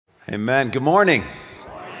Amen. Good morning.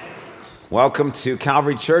 Welcome to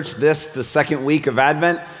Calvary Church. This, the second week of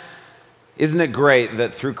Advent. Isn't it great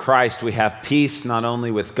that through Christ we have peace not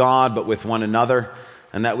only with God but with one another,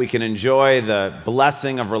 and that we can enjoy the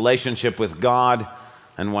blessing of relationship with God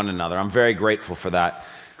and one another? I'm very grateful for that.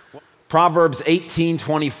 Proverbs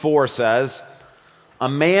 18:24 says, "A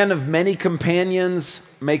man of many companions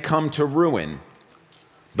may come to ruin,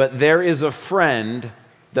 but there is a friend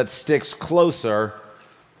that sticks closer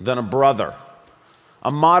than a brother." A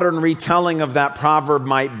modern retelling of that proverb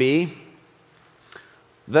might be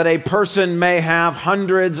that a person may have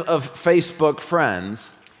hundreds of Facebook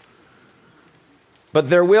friends, but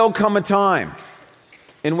there will come a time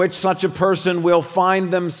in which such a person will find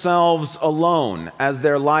themselves alone as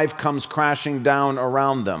their life comes crashing down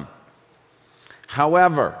around them.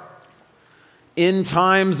 However, in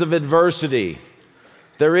times of adversity,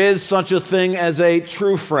 there is such a thing as a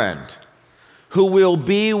true friend who will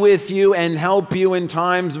be with you and help you in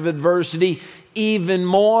times of adversity even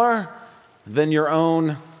more than your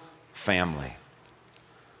own family.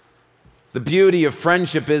 The beauty of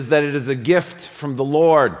friendship is that it is a gift from the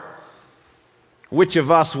Lord. Which of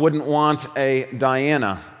us wouldn't want a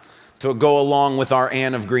Diana to go along with our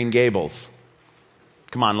Anne of Green Gables?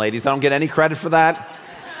 Come on, ladies, I don't get any credit for that.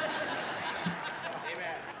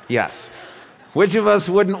 Yes. Which of us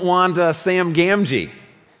wouldn't want Sam Gamgee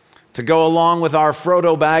to go along with our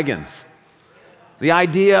Frodo Baggins? The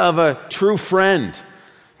idea of a true friend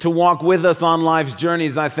to walk with us on life's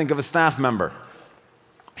journeys. I think of a staff member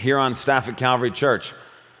here on staff at Calvary Church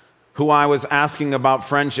who I was asking about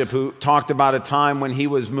friendship, who talked about a time when he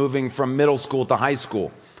was moving from middle school to high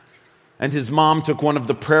school. And his mom took one of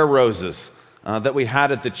the prayer roses that we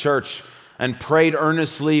had at the church and prayed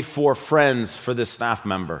earnestly for friends for this staff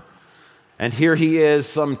member. And here he is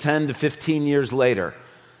some 10 to 15 years later,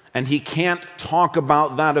 and he can't talk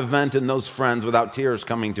about that event and those friends without tears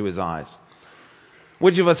coming to his eyes.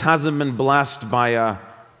 Which of us hasn't been blessed by a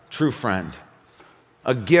true friend?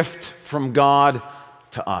 A gift from God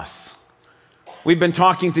to us. We've been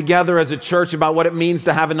talking together as a church about what it means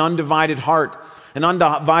to have an undivided heart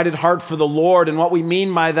for the Lord. And what we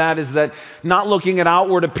mean by that is that not looking at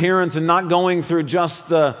outward appearance and not going through just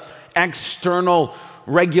the external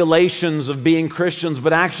regulations of being Christians,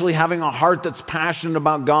 but actually having a heart that's passionate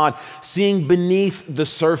about God, seeing beneath the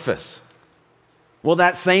surface. Well,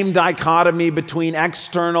 that same dichotomy between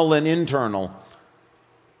external and internal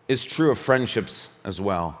is true of friendships as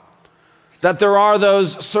well. That there are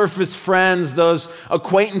those surface friends, those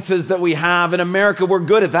acquaintances that we have. In America, we're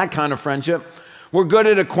good at that kind of friendship. We're good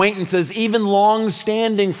at acquaintances, even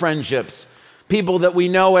long-standing friendships, people that we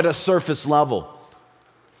know at a surface level.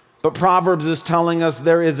 But Proverbs is telling us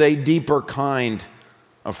there is a deeper kind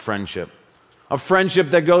of friendship. A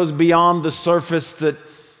friendship that goes beyond the surface, that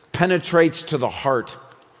penetrates to the heart.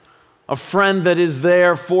 A friend that is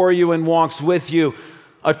there for you and walks with you.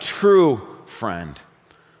 A true friend.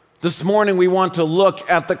 This morning we want to look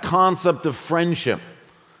at the concept of friendship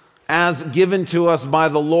as given to us by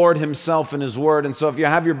the Lord himself in his word. And so if you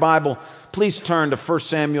have your Bible, please turn to 1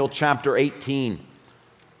 Samuel chapter 18.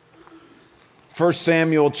 1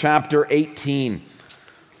 Samuel chapter 18.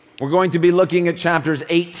 We're going to be looking at chapters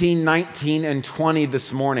 18, 19, and 20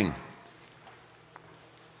 this morning.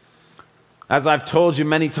 As I've told you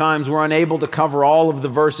many times, we're unable to cover all of the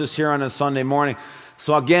verses here on a Sunday morning.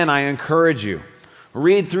 So again, I encourage you,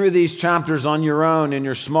 read through these chapters on your own, in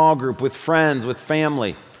your small group, with friends, with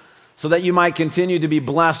family, so that you might continue to be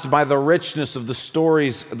blessed by the richness of the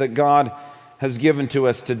stories that God has given to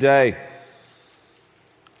us today.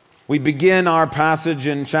 We begin our passage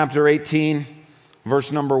in chapter 18,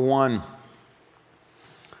 verse number 1.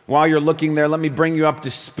 While you're looking there, let me bring you up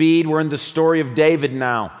to speed. We're in the story of David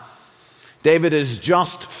now. David has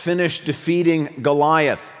just finished defeating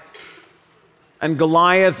Goliath. And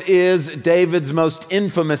Goliath is David's most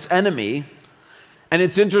infamous enemy. And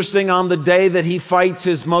it's interesting, on the day that he fights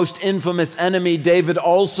his most infamous enemy, David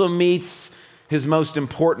also meets his most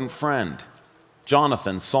important friend.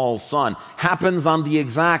 Jonathan, Saul's son, happens on the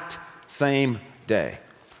exact same day.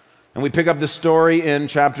 And we pick up the story in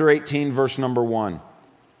chapter 18, verse number 1.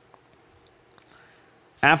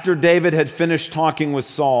 After David had finished talking with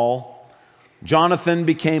Saul, Jonathan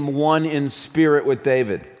became one in spirit with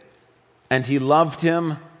David, and he loved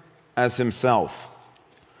him as himself.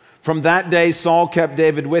 From that day, Saul kept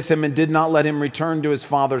David with him and did not let him return to his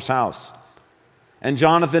father's house. And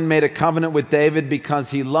Jonathan made a covenant with David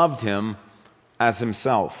because he loved him as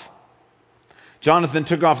himself. Jonathan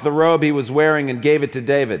took off the robe he was wearing and gave it to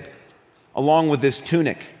David, along with his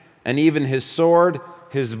tunic, and even his sword,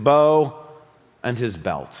 his bow, and his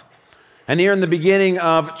belt. And here in the beginning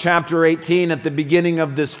of chapter 18, at the beginning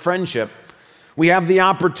of this friendship, we have the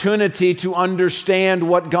opportunity to understand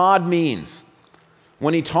what God means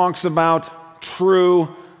when he talks about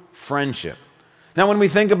true friendship. Now, when we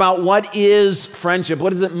think about what is friendship,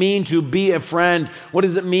 what does it mean to be a friend? What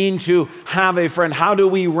does it mean to have a friend? How do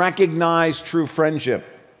we recognize true friendship?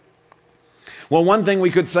 Well, one thing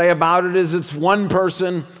we could say about it is it's one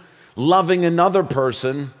person loving another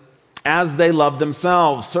person as they love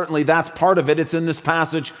themselves. Certainly that's part of it. It's in this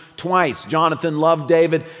passage twice. Jonathan loved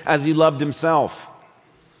David as he loved himself.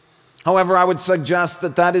 However, I would suggest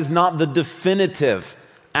that that is not the definitive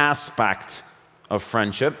aspect of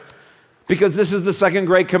friendship, because this is the second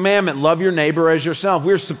great commandment: love your neighbor as yourself.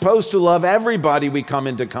 We're supposed to love everybody we come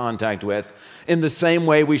into contact with in the same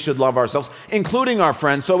way we should love ourselves, including our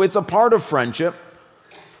friends. So it's a part of friendship,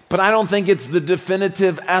 but I don't think it's the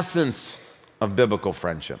definitive essence of biblical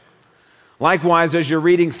friendship. Likewise, as you're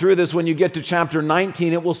reading through this, when you get to chapter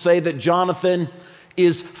 19, it will say that Jonathan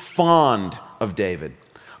is fond of David.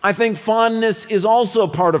 I think fondness is also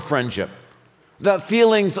part of friendship. The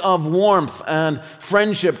feelings of warmth and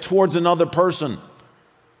friendship towards another person.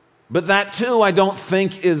 But that too, I don't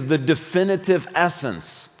think, is the definitive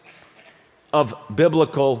essence of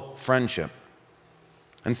biblical friendship.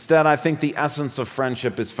 Instead, I think the essence of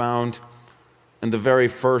friendship is found in the very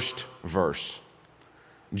first verse.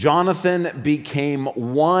 Jonathan became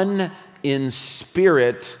one in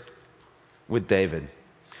spirit with David.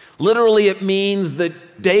 Literally, it means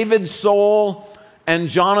that David's soul and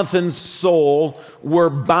Jonathan's soul were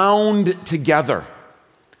bound together,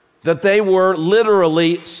 that they were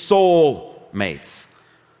literally soul mates.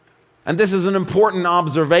 And this is an important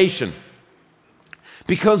observation,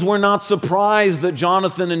 because we're not surprised that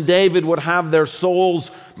Jonathan and David would have their souls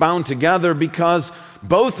bound together, because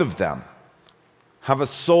both of them have a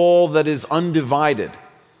soul that is undivided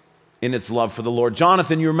in its love for the Lord.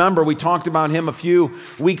 Jonathan, you remember, we talked about him a few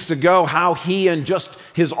weeks ago, how he and just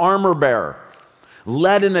his armor bearer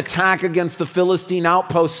led an attack against the Philistine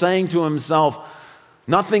outpost, saying to himself,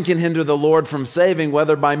 nothing can hinder the Lord from saving,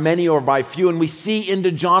 whether by many or by few. And we see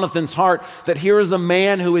into Jonathan's heart that here is a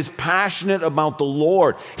man who is passionate about the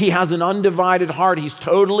Lord. He has an undivided heart. He's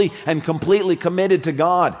totally and completely committed to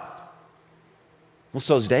God. Well,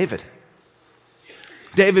 so is David.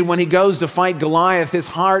 David, when he goes to fight Goliath, his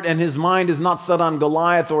heart and his mind is not set on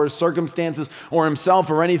Goliath or his circumstances or himself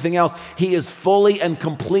or anything else. He is fully and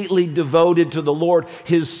completely devoted to the Lord.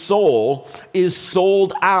 His soul is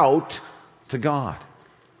sold out to God.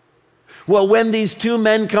 Well, when these two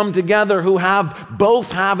men come together who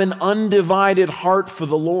both have an undivided heart for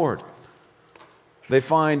the Lord, they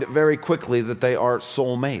find very quickly that they are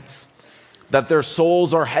soulmates, that their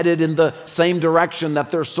souls are headed in the same direction,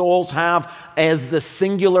 that their souls have as the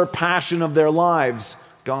singular passion of their lives,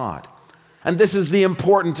 God. And this is the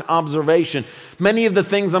important observation. Many of the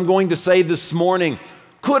things I'm going to say this morning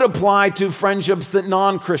could apply to friendships that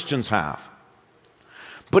non-Christians have.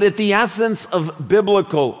 But at the essence of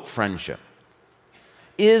biblical friendship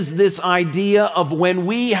is this idea of when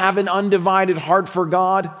we have an undivided heart for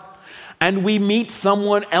God and we meet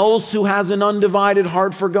someone else who has an undivided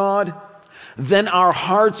heart for God, then our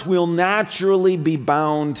hearts will naturally be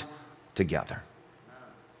bound together.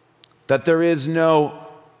 That there is no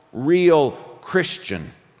real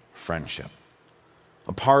Christian friendship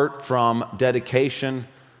apart from dedication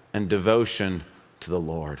and devotion to the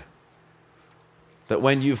Lord. That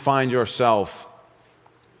when you find yourself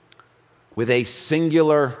with a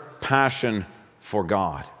singular passion for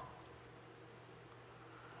God,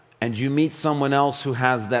 and you meet someone else who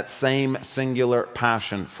has that same singular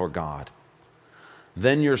passion for God,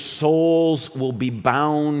 then your souls will be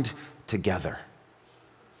bound together.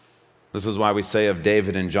 This is why we say of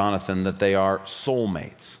David and Jonathan that they are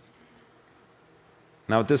soulmates.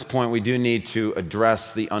 Now, at this point, we do need to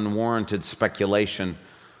address the unwarranted speculation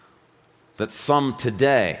that some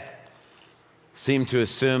today seem to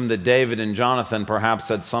assume that David and Jonathan perhaps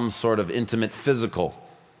had some sort of intimate physical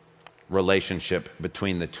relationship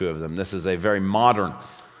between the two of them. This is a very modern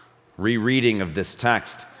rereading of this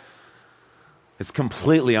text. It's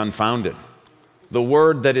completely unfounded. The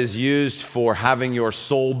word that is used for having your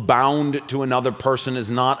soul bound to another person is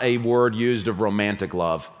not a word used of romantic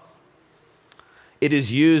love. It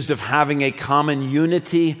is used of having a common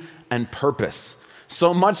unity and purpose.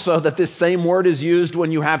 So much so that this same word is used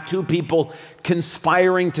when you have two people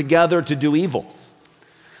conspiring together to do evil.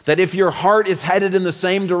 That if your heart is headed in the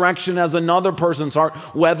same direction as another person's heart,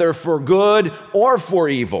 whether for good or for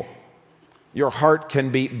evil, your heart can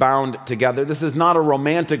be bound together. This is not a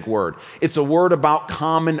romantic word. It's a word about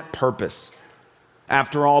common purpose.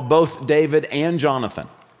 After all, both David and Jonathan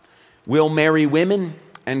will marry women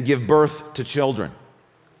and give birth to children.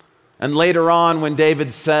 And later on, when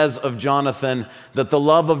David says of Jonathan that the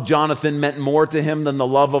love of Jonathan meant more to him than the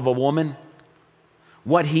love of a woman,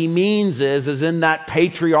 what he means is in that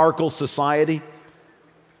patriarchal society,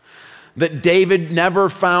 that David never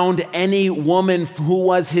found any woman who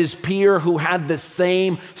was his peer who had the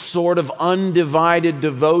same sort of undivided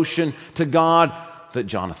devotion to God that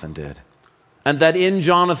Jonathan did. And that in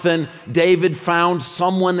Jonathan, David found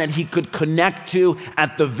someone that he could connect to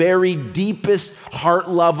at the very deepest heart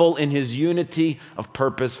level in his unity of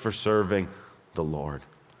purpose for serving the Lord.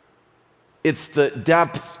 It's the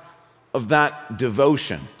depth of that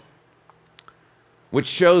devotion which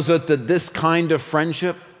shows us that this kind of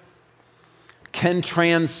friendship can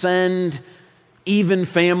transcend even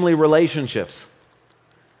family relationships.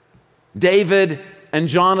 David and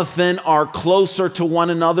Jonathan are closer to one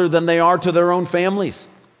another than they are to their own families,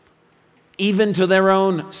 even to their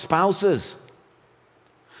own spouses.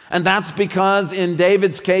 And that's because in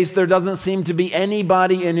David's case, there doesn't seem to be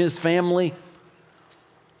anybody in his family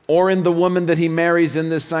or in the woman that he marries in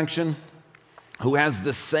this section who has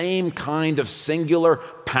the same kind of singular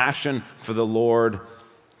passion for the Lord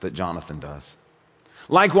that Jonathan does.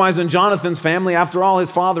 Likewise, in Jonathan's family, after all,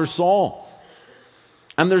 his father's Saul.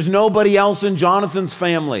 And there's nobody else in Jonathan's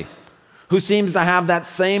family who seems to have that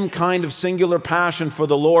same kind of singular passion for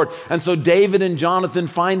the Lord. And so David and Jonathan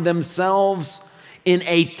find themselves in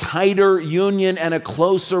a tighter union and a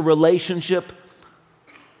closer relationship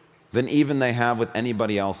than even they have with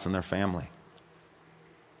anybody else in their family.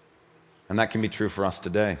 And that can be true for us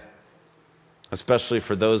today, especially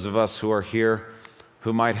for those of us who are here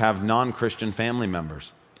who might have non-Christian family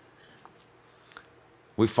members.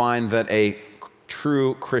 We find that a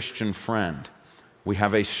true Christian friend, we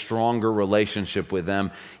have a stronger relationship with them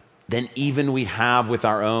than even we have with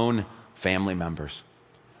our own family members.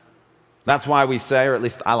 That's why we say, or at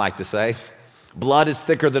least I like to say, blood is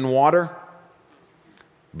thicker than water,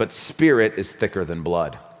 but spirit is thicker than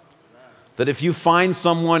blood. That if you find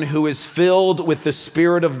someone who is filled with the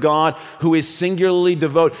Spirit of God, who is singularly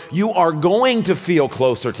devoted, you are going to feel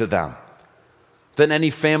closer to them than any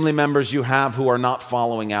family members you have who are not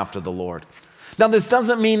following after the Lord. Now, this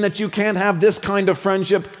doesn't mean that you can't have this kind of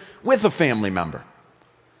friendship with a family member.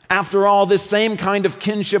 After all, this same kind of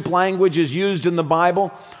kinship language is used in the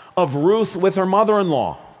Bible of Ruth with her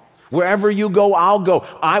mother-in-law. Wherever you go, I'll go.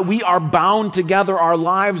 We are bound together. Our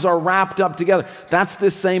lives are wrapped up together. That's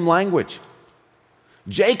this same language.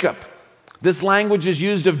 Jacob. This language is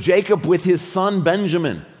used of Jacob with his son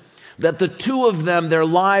Benjamin, that the two of them, their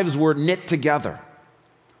lives were knit together.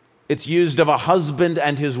 It's used of a husband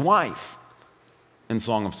and his wife in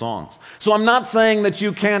Song of Songs. So I'm not saying that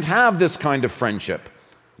you can't have this kind of friendship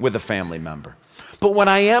with a family member. But what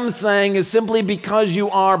I am saying is simply because you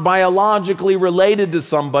are biologically related to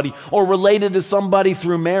somebody or related to somebody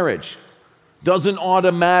through marriage doesn't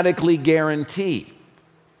automatically guarantee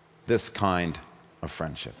this kind of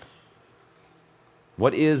friendship.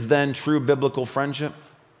 What is then true biblical friendship?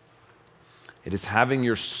 It is having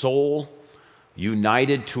your soul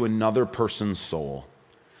united to another person's soul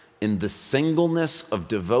in the singleness of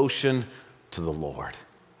devotion to the Lord.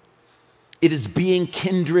 It is being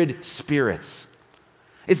kindred spirits.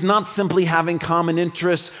 It's not simply having common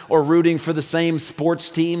interests or rooting for the same sports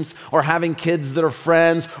teams or having kids that are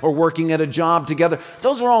friends or working at a job together.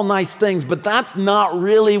 Those are all nice things, but that's not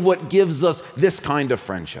really what gives us this kind of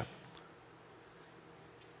friendship.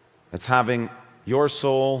 It's having your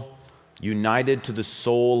soul united to the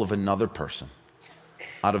soul of another person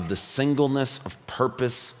out of the singleness of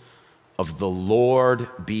purpose of the Lord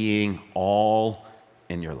being all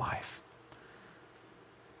in your life.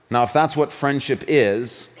 Now, if that's what friendship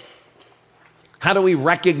is, how do we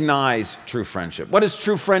recognize true friendship? What does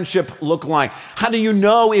true friendship look like? How do you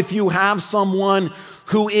know if you have someone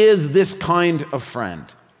who is this kind of friend?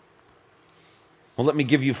 Well, let me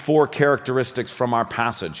give you 4 characteristics from our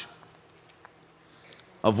passage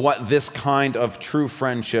of what this kind of true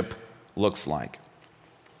friendship looks like.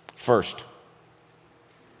 First,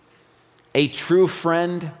 a true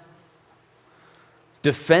friend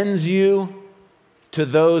defends you to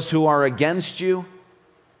those who are against you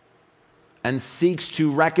and seeks to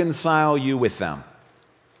reconcile you with them.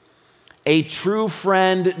 A true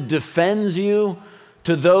friend defends you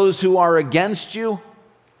to those who are against you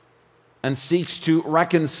and seeks to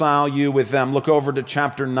reconcile you with them. Look over to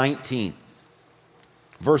chapter 19,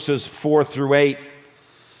 verses 4 through 8.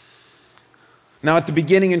 Now, at the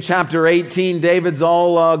beginning in chapter 18, Saul is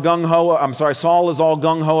all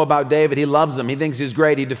gung-ho about David. He loves him. He thinks he's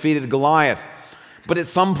great. He defeated Goliath. But at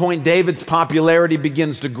some point, David's popularity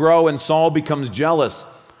begins to grow and Saul becomes jealous.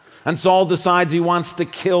 And Saul decides he wants to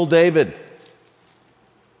kill David.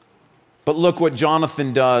 But look what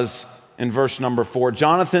Jonathan does in verse number 4.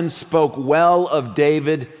 Jonathan spoke well of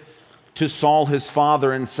David to Saul his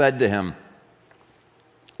father and said to him,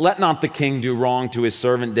 "Let not the king do wrong to his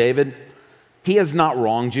servant David. He has not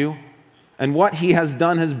wronged you, and what he has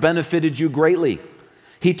done has benefited you greatly.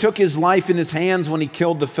 He took his life in his hands when he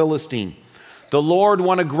killed the Philistine. The Lord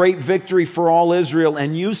won a great victory for all Israel,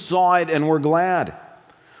 and you saw it and were glad.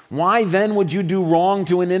 Why then would you do wrong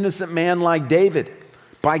to an innocent man like David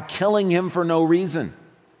by killing him for no reason?"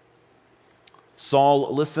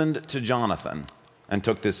 Saul listened to Jonathan and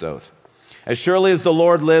took this oath: "As surely as the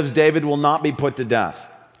Lord lives, David will not be put to death."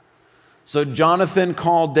 So Jonathan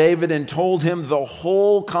called David and told him the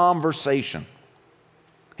whole conversation.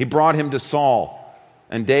 He brought him to Saul,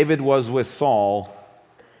 and David was with Saul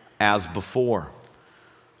as before.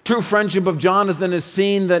 True friendship of Jonathan is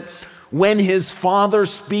seen that when his father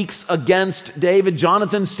speaks against David,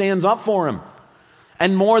 Jonathan stands up for him.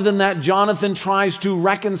 And more than that, Jonathan tries to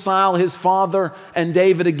reconcile his father and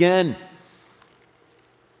David again.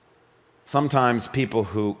 Sometimes people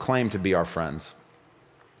who claim to be our friends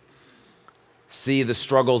see the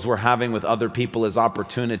struggles we're having with other people as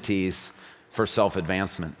opportunities for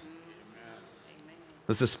self-advancement.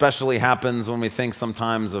 This especially happens when we think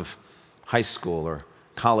sometimes of high school or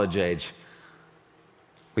college age.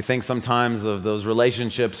 We think sometimes of those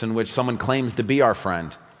relationships in which someone claims to be our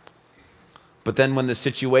friend. But then when the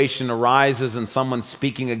situation arises and someone's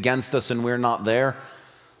speaking against us and we're not there,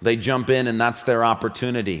 they jump in and that's their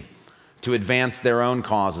opportunity to advance their own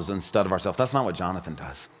causes instead of ourselves. That's not what Jonathan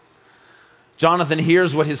does. Jonathan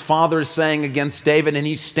hears what his father is saying against David, and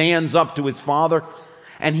he stands up to his father,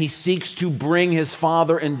 and he seeks to bring his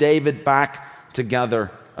father and David back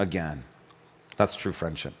together again. That's true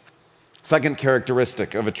friendship. Second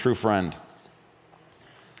characteristic of a true friend.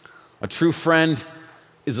 A true friend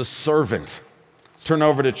is a servant. Turn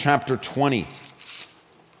over to chapter 20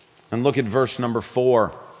 and look at verse number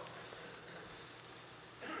 4.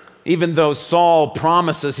 Even though Saul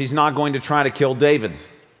promises he's not going to try to kill David,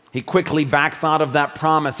 he quickly backs out of that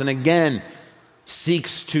promise and again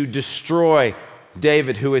seeks to destroy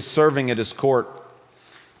David, who is serving at his court.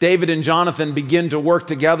 David and Jonathan begin to work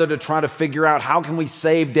together to try to figure out how can we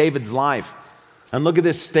save David's life. And look at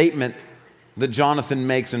this statement that Jonathan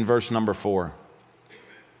makes in verse number 4.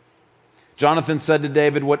 Jonathan said to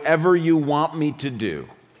David, "Whatever you want me to do,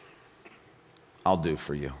 I'll do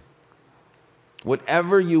for you."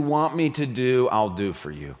 Whatever you want me to do, I'll do for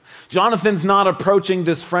you. Jonathan's not approaching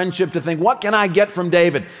this friendship to think, what can I get from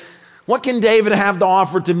David? What can David have to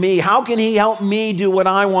offer to me? How can he help me do what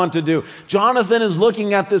I want to do? Jonathan is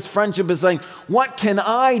looking at this friendship and saying, what can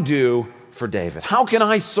I do for David? How can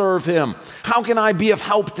I serve him? How can I be of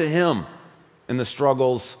help to him in the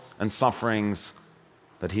struggles and sufferings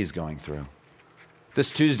that he's going through? This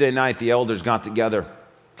Tuesday night, the elders got together.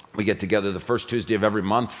 We get together the first Tuesday of every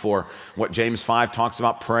month for what James 5 talks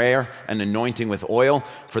about, prayer and anointing with oil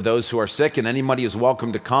for those who are sick, and anybody is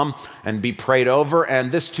welcome to come and be prayed over.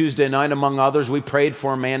 And this Tuesday night, among others, we prayed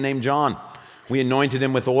for a man named John. We anointed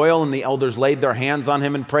him with oil, and the elders laid their hands on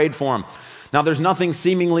him and prayed for him. Now, there's nothing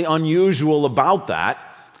seemingly unusual about that,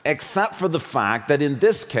 except for the fact that in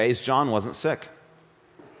this case, John wasn't sick.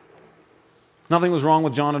 Nothing was wrong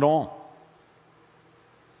with John at all.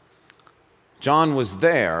 John was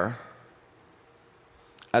there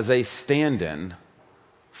as a stand-in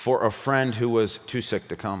for a friend who was too sick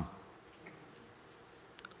to come.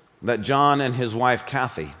 That John and his wife,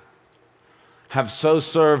 Kathy, have so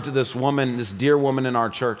served this woman, this dear woman in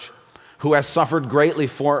our church, who has suffered greatly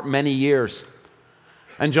for many years.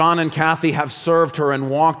 And John and Kathy have served her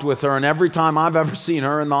and walked with her. And every time I've ever seen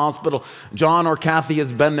her in the hospital, John or Kathy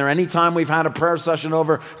has been there. Anytime we've had a prayer session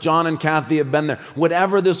over, John and Kathy have been there.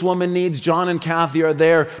 Whatever this woman needs, John and Kathy are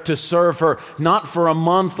there to serve her, not for a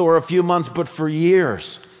month or a few months, but for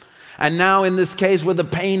years. And now in this case where the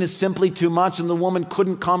pain is simply too much and the woman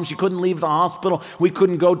couldn't come, she couldn't leave the hospital, we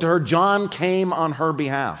couldn't go to her, John came on her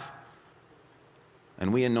behalf.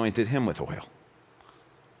 And we anointed him with oil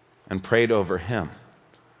and prayed over him,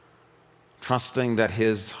 trusting that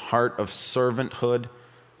his heart of servanthood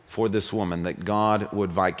for this woman, that God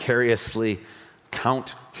would vicariously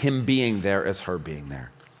count him being there as her being there.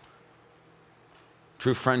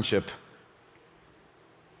 True friendship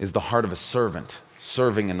is the heart of a servant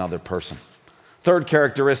serving another person. Third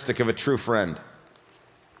characteristic of a true friend: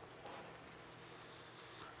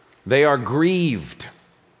 they are grieved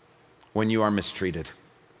when you are mistreated.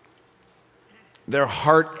 Their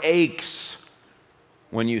heart aches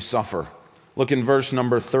when you suffer. Look in verse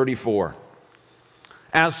number 34.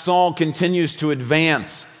 As Saul continues to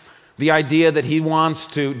advance the idea that he wants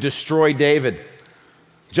to destroy David.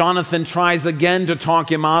 Jonathan tries again to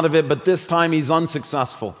talk him out of it, but this time he's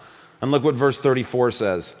unsuccessful. And look what verse 34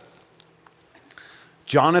 says.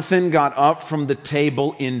 Jonathan got up from the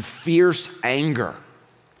table in fierce anger.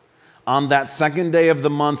 On that second day of the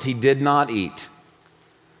month, he did not eat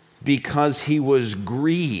because he was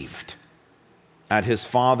grieved at his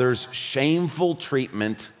father's shameful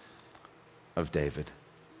treatment of David.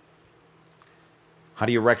 How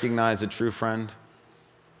do you recognize a true friend?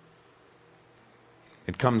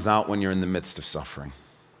 It comes out when you're in the midst of suffering.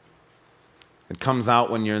 It comes out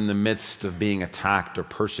when you're in the midst of being attacked or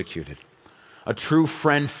persecuted. A true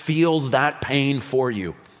friend feels that pain for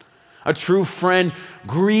you. A true friend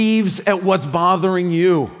grieves at what's bothering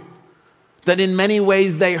you. That in many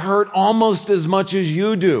ways they hurt almost as much as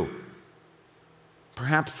you do.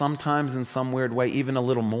 Perhaps sometimes in some weird way, even a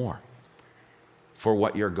little more for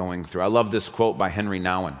what you're going through. I love this quote by Henry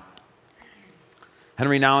Nouwen.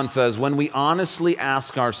 Henry Nouwen says, when we honestly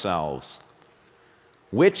ask ourselves,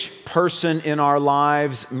 which person in our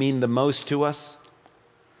lives mean the most to us,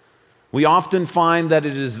 we often find that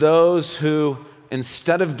it is those who,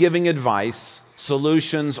 instead of giving advice,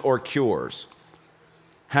 solutions, or cures,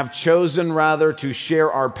 have chosen rather to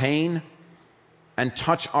share our pain and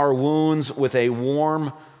touch our wounds with a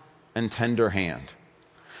warm and tender hand.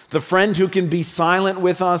 The friend who can be silent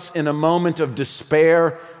with us in a moment of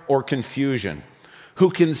despair or confusion, who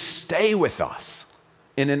can stay with us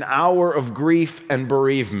in an hour of grief and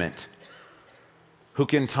bereavement, who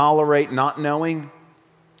can tolerate not knowing,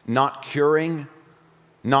 not curing,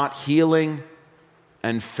 not healing,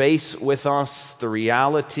 and face with us the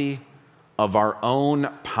reality of our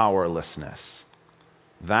own powerlessness.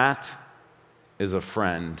 That is a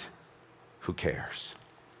friend who cares.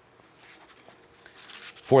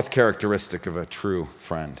 Fourth characteristic of a true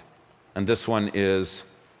friend, and this one is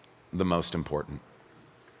the most important.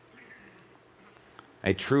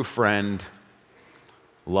 A true friend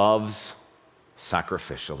loves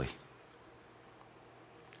sacrificially.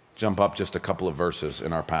 Jump up just a couple of verses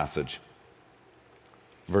in our passage.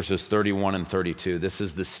 Verses 31 and 32. This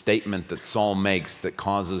is the statement that Saul makes that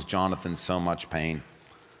causes Jonathan so much pain.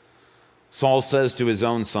 Saul says to his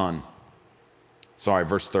own son,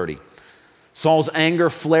 verse 30. Saul's anger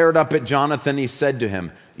flared up at Jonathan. He said to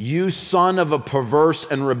him, "You son of a perverse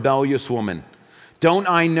and rebellious woman, don't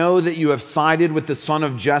I know that you have sided with the son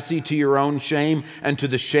of Jesse to your own shame and to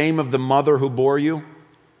the shame of the mother who bore you?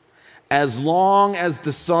 As long as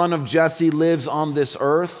the son of Jesse lives on this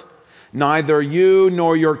earth, neither you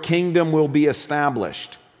nor your kingdom will be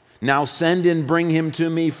established. Now send and bring him to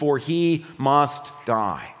me, for he must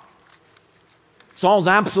die." Saul's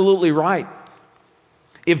absolutely right.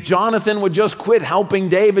 If Jonathan would just quit helping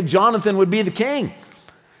David, Jonathan would be the king.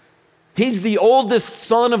 He's the oldest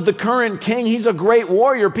son of the current king. He's a great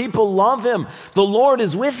warrior. People love him. The Lord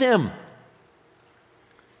is with him.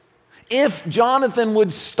 If Jonathan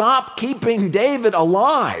would stop keeping David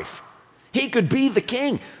alive, he could be the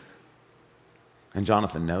king. And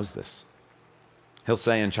Jonathan knows this. He'll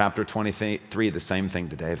say in chapter 23 the same thing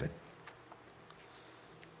to David.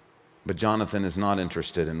 But Jonathan is not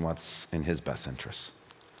interested in what's in his best interests.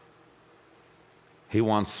 He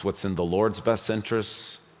wants what's in the Lord's best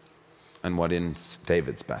interests and what in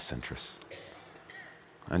David's best interests.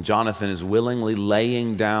 And Jonathan is willingly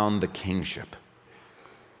laying down the kingship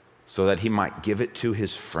so that he might give it to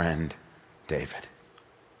his friend David.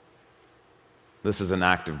 This is an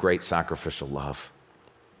act of great sacrificial love.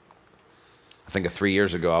 I think 3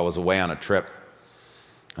 years ago I was away on a trip,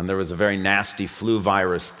 and there was a very nasty flu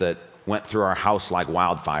virus that went through our house like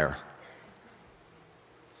wildfire.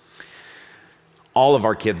 All of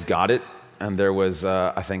our kids got it, and there was,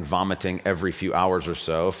 vomiting every few hours or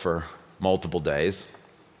so for multiple days.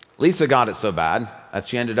 Lisa got it so bad that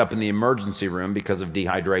she ended up in the emergency room because of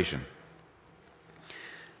dehydration.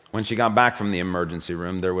 When she got back from the emergency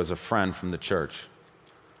room, there was a friend from the church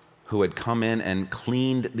who had come in and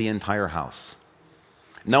cleaned the entire house,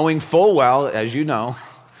 knowing full well, as you know,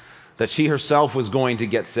 that she herself was going to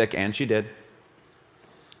get sick, and she did.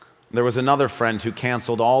 There was another friend who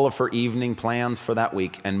canceled all of her evening plans for that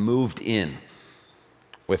week and moved in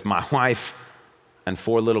with my wife and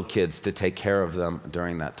 4 little kids to take care of them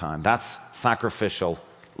during that time. That's sacrificial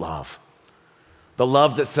love. The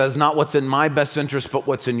love that says not what's in my best interest, but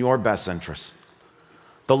what's in your best interest.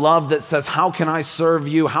 The love that says, how can I serve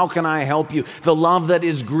you? How can I help you? The love that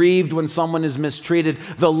is grieved when someone is mistreated.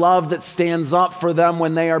 The love that stands up for them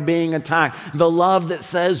when they are being attacked. The love that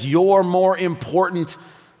says, you're more important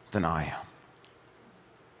than I am.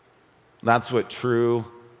 That's what true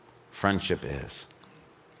friendship is.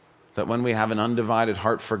 that when we have an undivided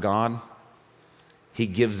heart for God, He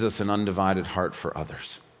gives us an undivided heart for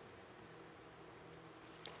others.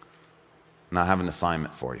 And I have an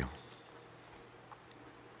assignment for you.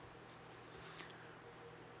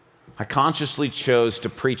 I consciously chose to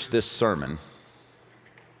preach this sermon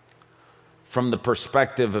from the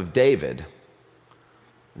perspective of David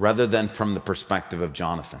rather than from the perspective of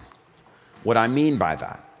Jonathan. What I mean by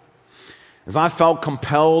that is I felt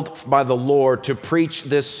compelled by the Lord to preach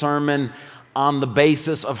this sermon on the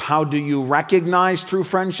basis of how do you recognize true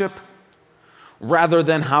friendship rather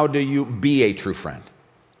than how do you be a true friend.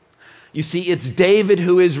 You see, it's David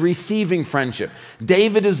who is receiving friendship.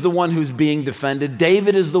 David is the one who's being defended.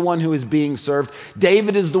 David is the one who is being served.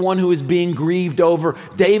 David is the one who is being grieved over.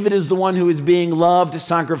 David is the one who is being loved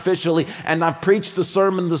sacrificially. And I've preached the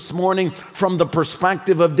sermon this morning from the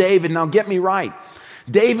perspective of David. Now get me right.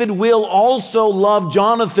 David will also love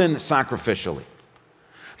Jonathan sacrificially.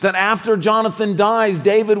 That after Jonathan dies,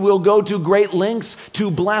 David will go to great lengths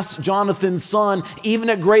to bless Jonathan's son, even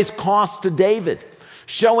at great cost to David,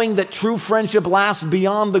 showing that true friendship lasts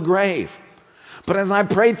beyond the grave. But as I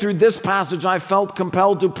prayed through this passage, I felt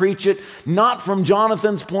compelled to preach it not from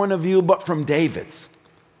Jonathan's point of view, but from David's.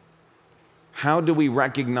 How do we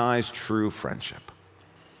recognize true friendship?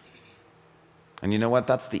 And you know what?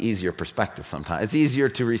 That's the easier perspective sometimes. It's easier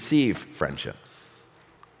to receive friendship.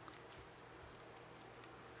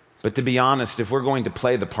 But to be honest, if we're going to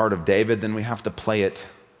play the part of David, then we have to play it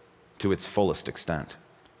to its fullest extent.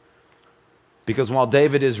 Because while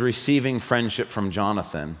David is receiving friendship from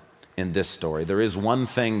Jonathan in this story, there is one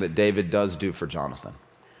thing that David does do for Jonathan.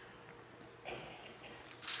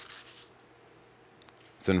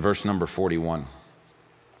 It's in verse number 41. It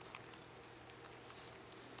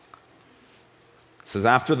says,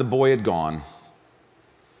 after the boy had gone,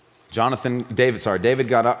 David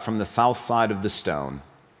got up from the south side of the stone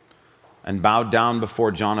and bowed down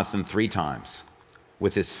before Jonathan 3 times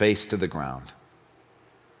with his face to the ground.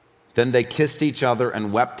 Then they kissed each other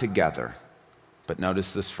and wept together. But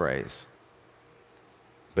notice this phrase.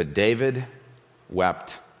 But David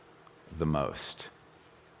wept the most.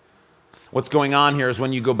 What's going on here is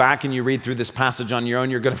when you go back and you read through this passage on your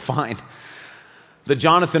own, you're going to find that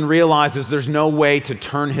Jonathan realizes there's no way to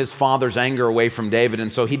turn his father's anger away from David.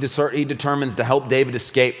 And so he determines to help David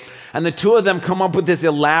escape. And the two of them come up with this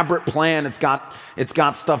elaborate plan. It's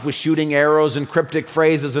got stuff with shooting arrows and cryptic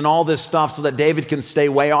phrases and all this stuff so that David can stay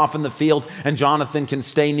way off in the field and Jonathan can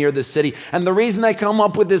stay near the city. And the reason they come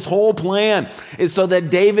up with this whole plan is so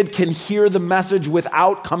that David can hear the message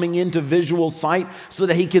without coming into visual sight, so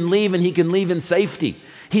that he can leave and he can leave in safety.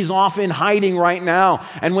 He's off in hiding right now.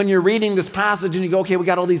 And when you're reading this passage and you go, okay, we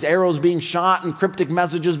got all these arrows being shot and cryptic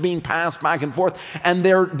messages being passed back and forth, and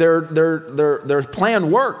their plan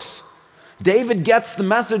works. David gets the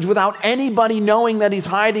message without anybody knowing that he's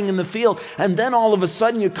hiding in the field. And then all of a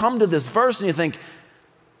sudden you come to this verse and you think,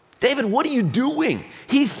 David, what are you doing?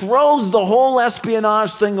 He throws the whole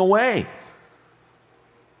espionage thing away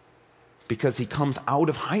because he comes out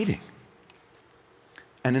of hiding.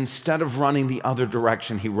 And instead of running the other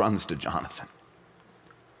direction, he runs to Jonathan.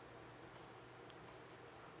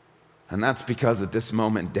 And that's because at this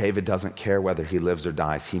moment, David doesn't care whether he lives or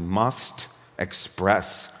dies. He must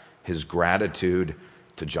express his gratitude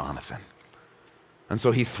to Jonathan. And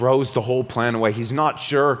so he throws the whole plan away. He's not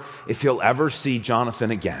sure if he'll ever see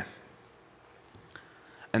Jonathan again.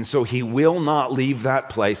 And so he will not leave that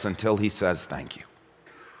place until he says thank you.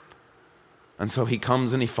 And so he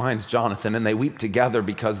comes and he finds Jonathan, and they weep together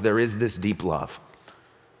because there is this deep love.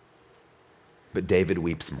 But David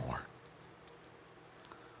weeps more.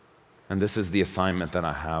 And this is the assignment that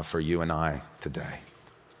I have for you and I today.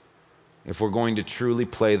 If we're going to truly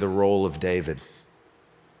play the role of David,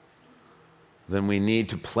 then we need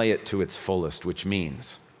to play it to its fullest, which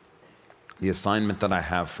means the assignment that I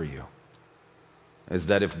have for you is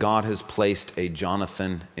that if God has placed a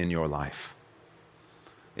Jonathan in your life,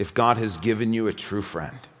 if God has given you a true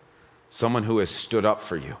friend, someone who has stood up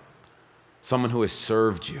for you, someone who has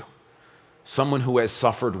served you, someone who has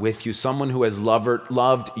suffered with you, someone who has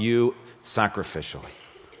loved you sacrificially,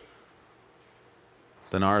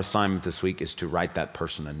 then our assignment this week is to write that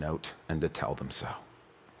person a note and to tell them so.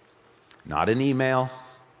 Not an email,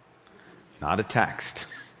 not a text.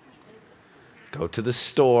 Go to the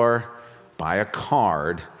store, buy a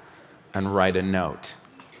card, and write a note.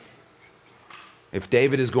 If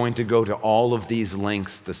David is going to go to all of these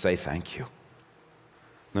lengths to say thank you,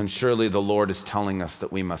 then surely the Lord is telling us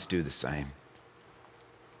that we must do the same.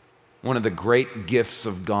 One of the great gifts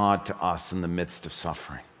of God to us in the midst of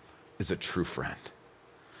suffering is a true friend.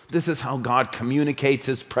 This is how God communicates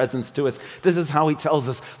his presence to us. This is how he tells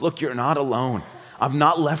us, look, you're not alone. I've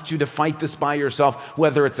not left you to fight this by yourself,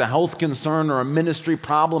 whether it's a health concern or a ministry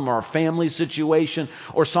problem or a family situation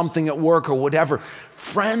or something at work or whatever.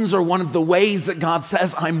 Friends are one of the ways that God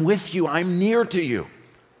says, I'm with you, I'm near to you.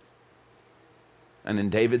 And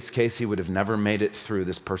in David's case, he would have never made it through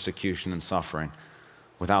this persecution and suffering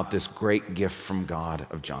without this great gift from God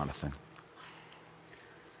of Jonathan.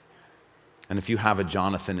 And if you have a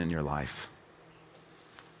Jonathan in your life,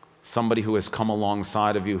 somebody who has come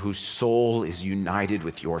alongside of you, whose soul is united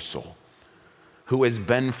with your soul, who has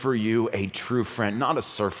been for you a true friend, not a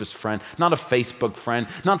surface friend, not a Facebook friend,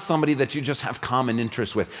 not somebody that you just have common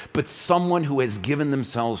interests with, but someone who has given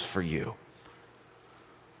themselves for you,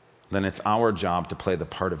 then it's our job to play the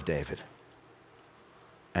part of David.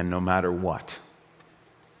 And no matter what,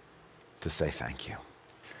 to say thank you.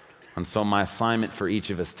 And so my assignment for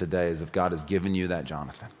each of us today is, if God has given you that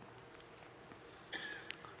Jonathan,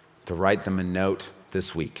 to write them a note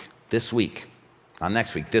this week, not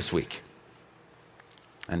next week, this week,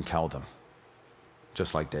 and tell them,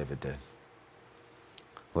 just like David did.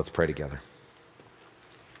 Let's pray together.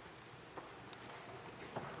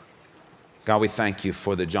 God, we thank you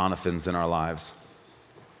for the Jonathans in our lives.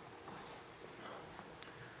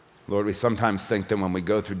 Lord, we sometimes think that when we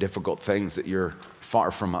go through difficult things that you're far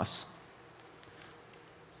from us,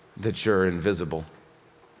 that you're invisible.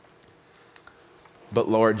 But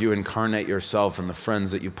Lord, you incarnate yourself in the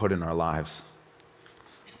friends that you put in our lives.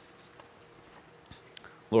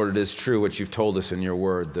 Lord, it is true what you've told us in your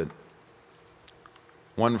word, that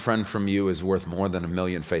one friend from you is worth more than 1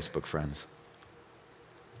 million Facebook friends.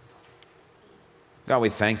 God, we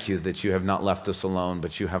thank you that you have not left us alone,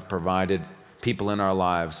 but you have provided people in our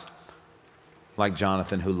lives like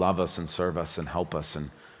Jonathan who love us and serve us and help us and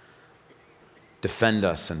defend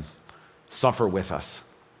us and suffer with us.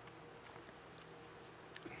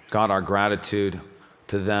 God, our gratitude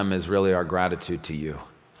to them is really our gratitude to you.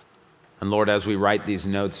 And Lord, as we write these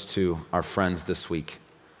notes to our friends this week,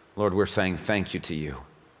 Lord, we're saying thank you to you.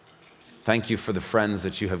 Thank you for the friends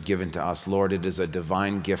that you have given to us. Lord, it is a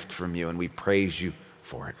divine gift from you, and we praise you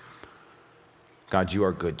for it. God, you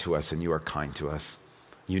are good to us and you are kind to us.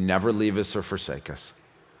 You never leave us or forsake us.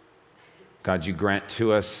 God, you grant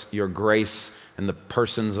to us your grace in the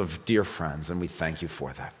persons of dear friends, and we thank you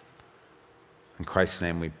for that. In Christ's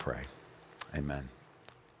name we pray. Amen.